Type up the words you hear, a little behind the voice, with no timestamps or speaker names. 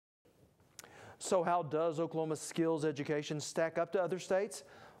So how does Oklahoma's skills education stack up to other states?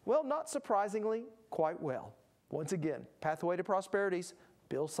 Well, not surprisingly, quite well. Once again, Pathway to Prosperity's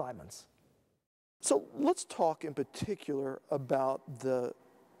Bill Symonds. So let's talk in particular about the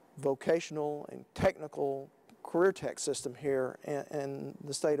vocational and technical career tech system here in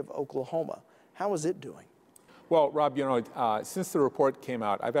the state of Oklahoma. How is it doing? Well, Rob, you know, since the report came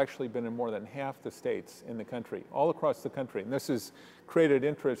out, I've actually been in more than half the states in the country, all across the country. And this has created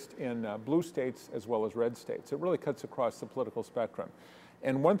interest in blue states as well as red states. It really cuts across the political spectrum.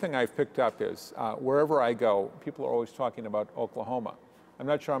 And one thing I've picked up is wherever I go, people are always talking about Oklahoma. I'm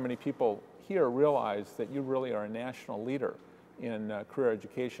not sure how many people here realize that you really are a national leader in career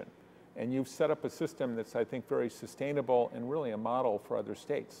education. And you've set up a system that's, I think, very sustainable and really a model for other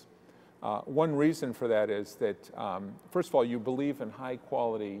states. One reason for that is that, first of all, you believe in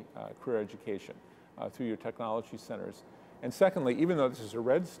high-quality career education through your technology centers. And secondly, even though this is a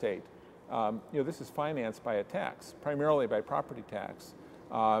red state, you know, this is financed by a tax, primarily by property tax.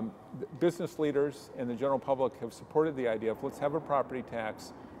 Business leaders and the general public have supported the idea of let's have a property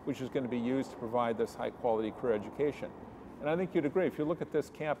tax which is going to be used to provide this high-quality career education. And I think you'd agree, if you look at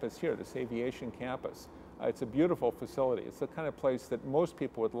this campus here, this aviation campus, it's a beautiful facility. It's the kind of place that most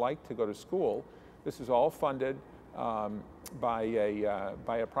people would like to go to school. This is all funded by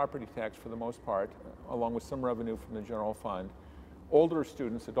a property tax for the most part, along with some revenue from the general fund. Older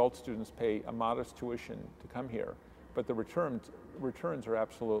students, adult students, pay a modest tuition to come here, but the returns are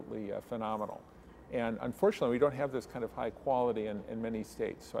absolutely phenomenal. And unfortunately, we don't have this kind of high quality in many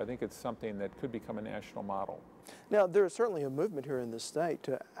states, so I think it's something that could become a national model. Now, there is certainly a movement here in this state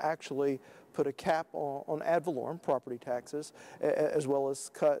to actually put a cap on ad valorem property taxes, as well as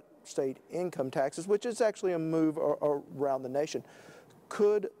cut state income taxes, which is actually a move around the nation.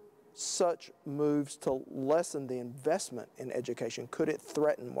 Could such moves to lessen the investment in education, could it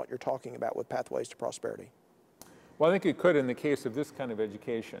threaten what you're talking about with Pathways to Prosperity? Well, I think it could in the case of this kind of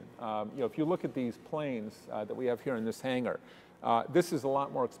education. You know, if you look at these planes that we have here in this hangar, this is a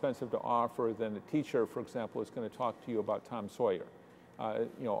lot more expensive to offer than a teacher, for example, is going to talk to you about Tom Sawyer.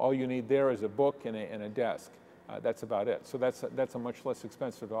 You know, all you need there is a book and a desk. That's about it. So that's a much less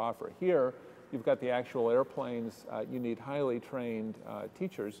expensive to offer. Here, you've got the actual airplanes. You need highly trained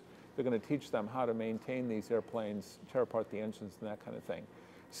teachers. They're going to teach them how to maintain these airplanes, tear apart the engines, and that kind of thing.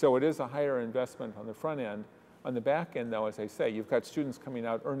 So it is a higher investment on the front end. On the back end, though, as I say, you've got students coming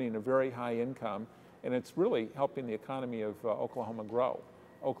out earning a very high income, and it's really helping the economy of Oklahoma grow.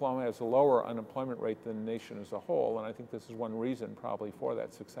 Oklahoma has a lower unemployment rate than the nation as a whole, and I think this is one reason probably for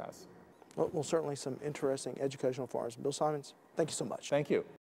that success. Well, certainly some interesting educational forums. Bill Symonds, thank you so much. Thank you.